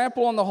will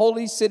trample on the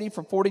holy city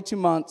for 42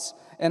 months,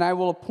 and I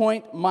will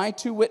appoint my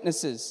 2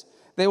 witnesses.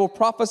 They will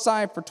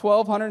prophesy for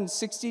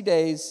 1,260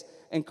 days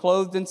and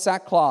clothed in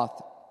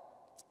sackcloth.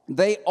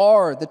 They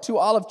are the 2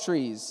 olive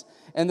trees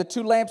and the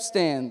 2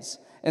 lampstands,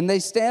 and they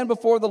stand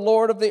before the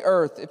Lord of the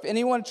earth. If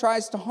anyone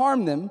tries to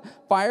harm them,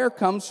 fire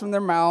comes from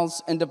their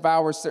mouths and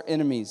devours their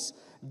enemies.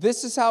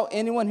 This is how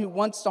anyone who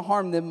wants to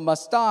harm them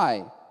must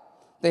die.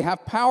 They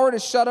have power to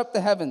shut up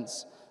the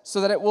heavens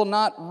so that it will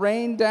not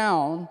rain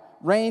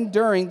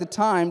during the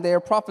time they are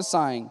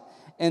prophesying.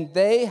 And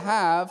they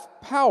have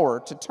power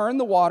to turn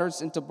the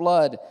waters into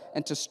blood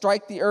and to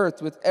strike the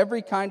earth with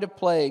every kind of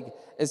plague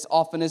as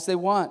often as they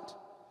want.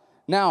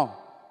 Now,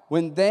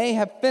 when they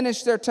have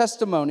finished their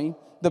testimony,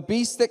 the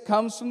beast that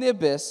comes from the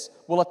abyss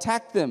will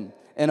attack them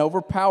and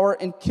overpower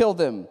and kill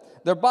them.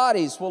 Their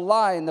bodies will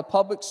lie in the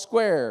public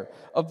square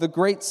of the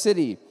great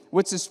city,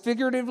 which is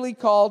figuratively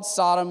called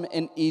Sodom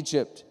and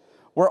Egypt,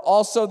 where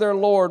also their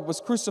Lord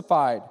was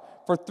crucified.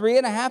 For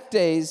 3.5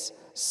 days,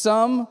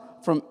 some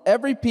from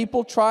every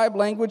people, tribe,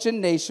 language,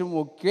 and nation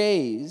will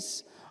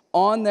gaze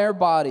on their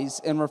bodies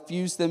and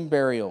refuse them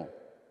burial.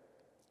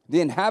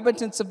 The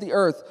inhabitants of the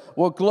earth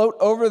will gloat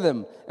over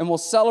them and will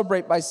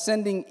celebrate by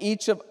sending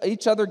each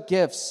other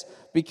gifts,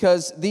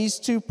 because these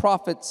 2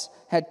 prophets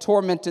had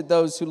tormented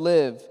those who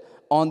live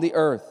on the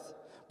earth.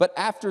 But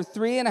after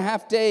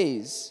 3.5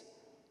 days,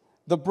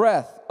 the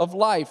breath of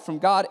life from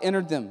God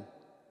entered them,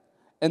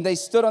 and they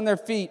stood on their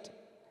feet,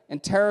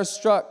 and terror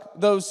struck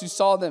those who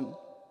saw them.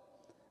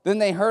 Then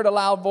they heard a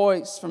loud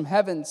voice from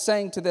heaven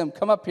saying to them,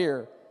 come up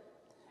here.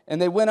 And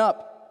they went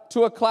up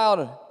to a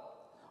cloud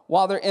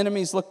while their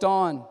enemies looked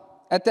on.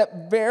 At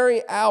that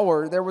very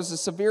hour, there was a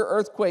severe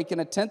earthquake, and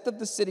 1/10 of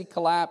the city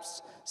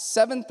collapsed.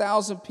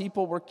 7,000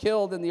 people were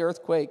killed in the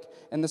earthquake,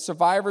 and the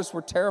survivors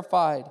were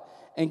terrified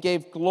and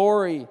gave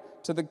glory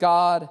to the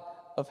God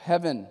of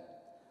heaven.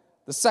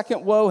 The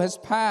second woe has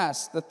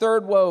passed. The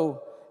third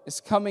woe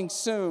is coming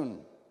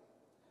soon.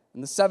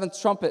 And the 7th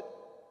trumpet,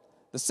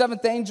 the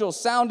 7th angel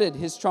sounded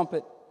his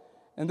trumpet,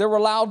 and there were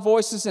loud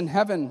voices in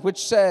heaven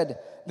which said,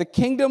 the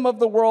kingdom of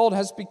the world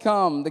has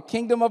become the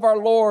kingdom of our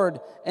Lord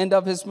and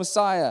of his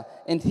Messiah,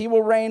 and he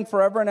will reign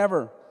forever and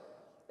ever.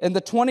 And the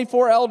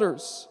 24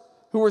 elders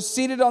who were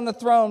seated on the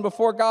throne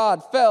before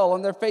God fell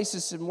on their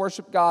faces and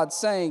worshiped God,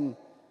 saying,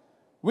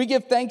 we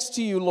give thanks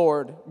to you,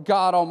 Lord,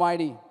 God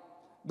Almighty,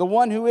 the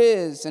one who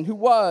is and who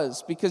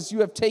was, because you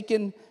have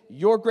taken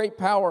your great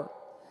power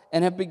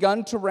and have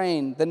begun to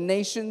reign. The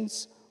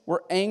nations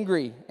were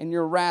angry, and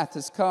your wrath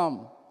has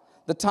come.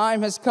 The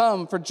time has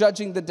come for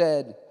judging the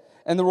dead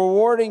and the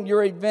rewarding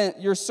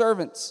your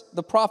servants,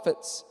 the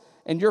prophets,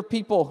 and your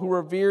people who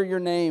revere your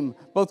name,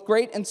 both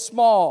great and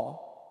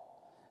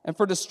small, and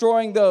for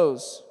destroying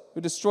those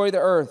who destroy the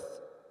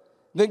earth.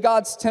 Then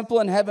God's temple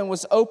in heaven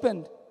was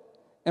opened,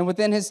 and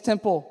within his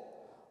temple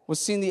was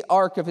seen the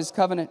ark of his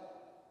covenant.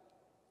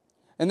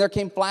 And there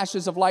came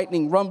flashes of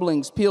lightning,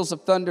 rumblings, peals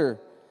of thunder,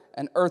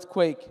 an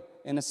earthquake,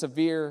 and a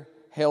severe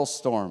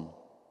hailstorm.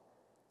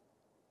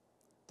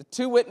 The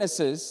 2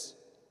 witnesses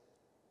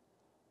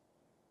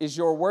is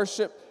your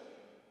worship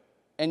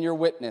and your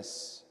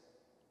witness.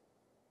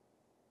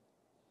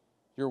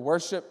 Your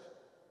worship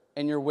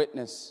and your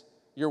witness.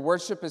 Your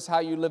worship is how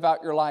you live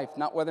out your life,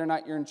 not whether or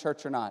not you're in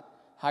church or not.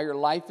 How your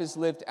life is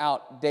lived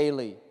out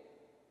daily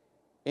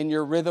in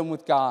your rhythm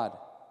with God.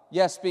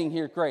 Yes, being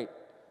here, great,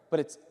 but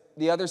it's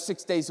the other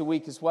 6 days a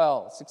week as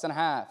well,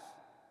 6.5.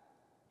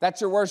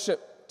 That's your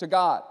worship to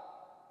God.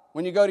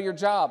 When you go to your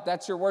job,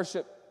 that's your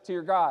worship to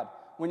your God.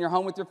 When you're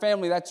home with your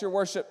family, that's your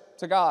worship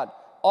to God.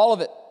 All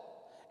of it.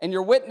 And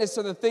your witness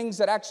are the things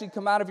that actually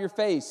come out of your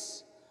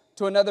face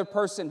to another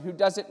person who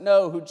doesn't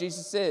know who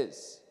Jesus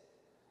is.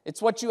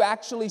 It's what you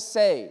actually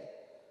say.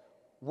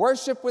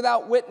 Worship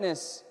without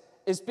witness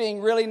is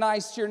being really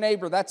nice to your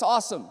neighbor. That's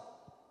awesome.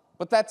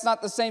 But that's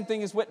not the same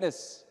thing as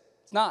witness.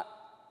 It's not.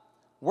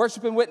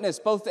 Worship and witness,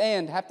 both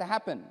and, have to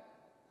happen.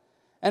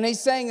 And he's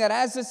saying that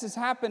as this is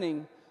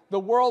happening, the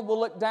world will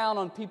look down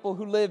on people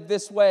who live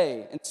this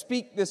way and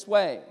speak this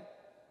way.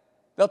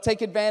 They'll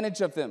take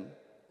advantage of them.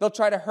 They'll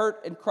try to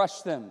hurt and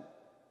crush them.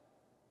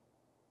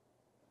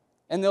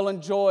 And they'll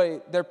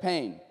enjoy their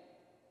pain.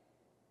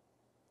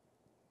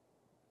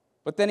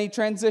 But then he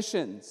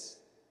transitions.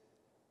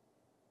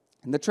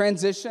 And the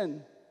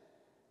transition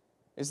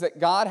is that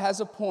God has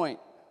a point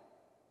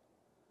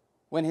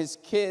when his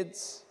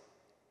kids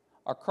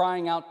are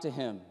crying out to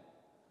him,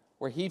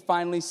 where he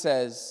finally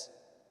says,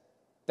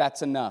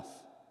 that's enough.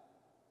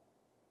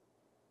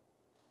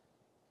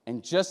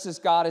 And just as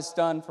God has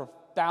done for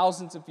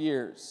thousands of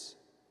years,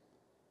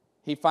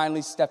 he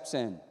finally steps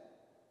in.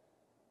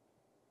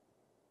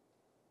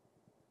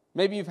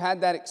 Maybe you've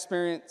had that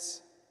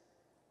experience,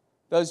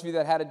 those of you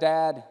that had a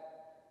dad,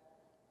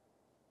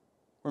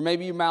 or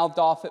maybe you mouthed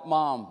off at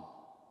mom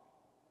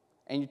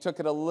and you took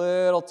it a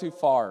little too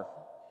far.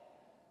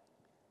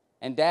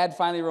 And dad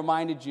finally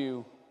reminded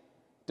you,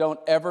 don't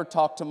ever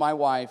talk to my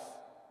wife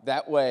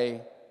that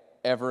way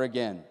ever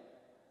again.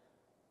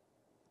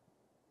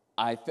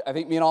 I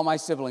think me and all my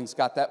siblings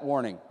got that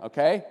warning,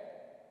 okay?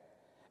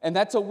 And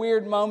that's a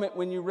weird moment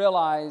when you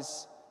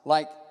realize,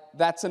 like,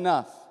 that's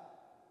enough.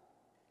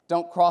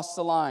 Don't cross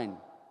the line.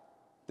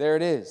 There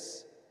it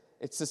is.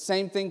 It's the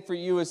same thing for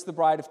you as the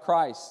bride of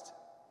Christ.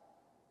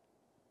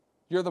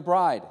 You're the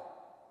bride.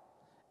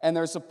 And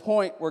there's a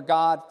point where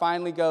God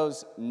finally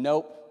goes,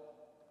 nope,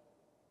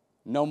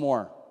 no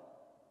more.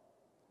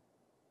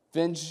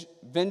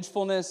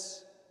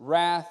 Vengefulness,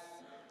 wrath,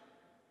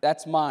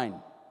 that's mine.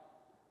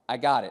 I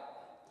got it.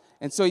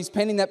 And so he's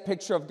painting that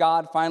picture of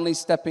God finally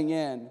stepping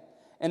in.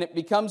 And it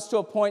becomes to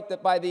a point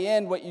that by the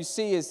end, what you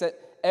see is that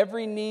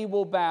every knee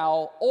will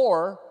bow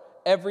or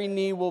every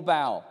knee will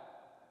bow.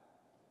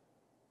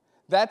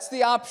 That's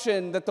the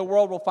option that the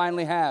world will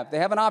finally have. They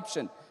have an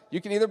option. You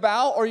can either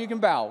bow or you can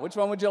bow. Which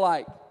one would you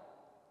like?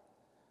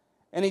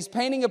 And he's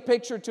painting a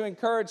picture to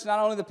encourage not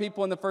only the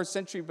people in the first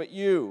century, but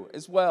you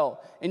as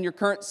well in your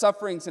current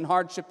sufferings and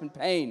hardship and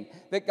pain,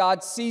 that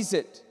God sees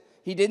it.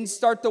 He didn't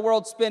start the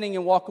world spinning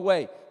and walk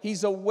away.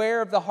 He's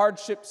aware of the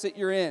hardships that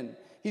you're in.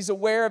 He's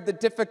aware of the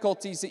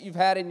difficulties that you've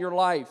had in your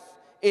life.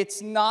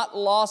 It's not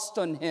lost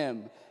on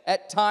him.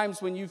 At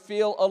times when you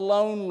feel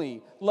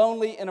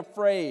lonely and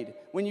afraid,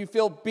 when you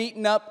feel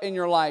beaten up in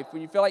your life,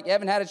 when you feel like you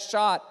haven't had a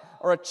shot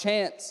or a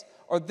chance,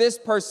 or this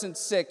person's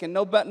sick and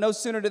no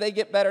sooner do they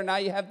get better, now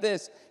you have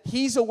this.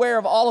 He's aware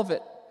of all of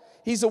it.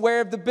 He's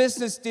aware of the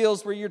business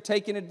deals where you're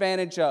taken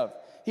advantage of.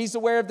 He's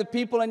aware of the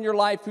people in your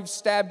life who've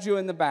stabbed you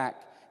in the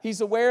back.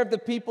 He's aware of the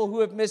people who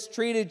have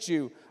mistreated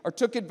you or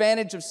took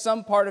advantage of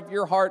some part of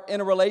your heart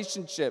in a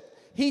relationship.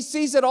 He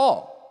sees it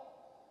all.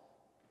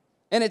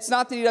 And it's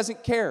not that he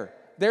doesn't care.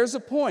 There's a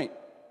point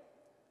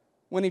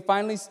when he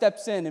finally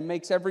steps in and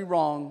makes every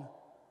wrong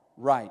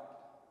right.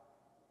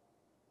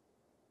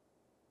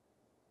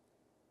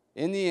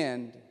 In the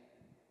end,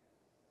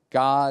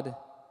 God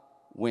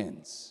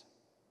wins.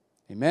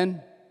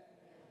 Amen?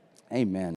 Amen.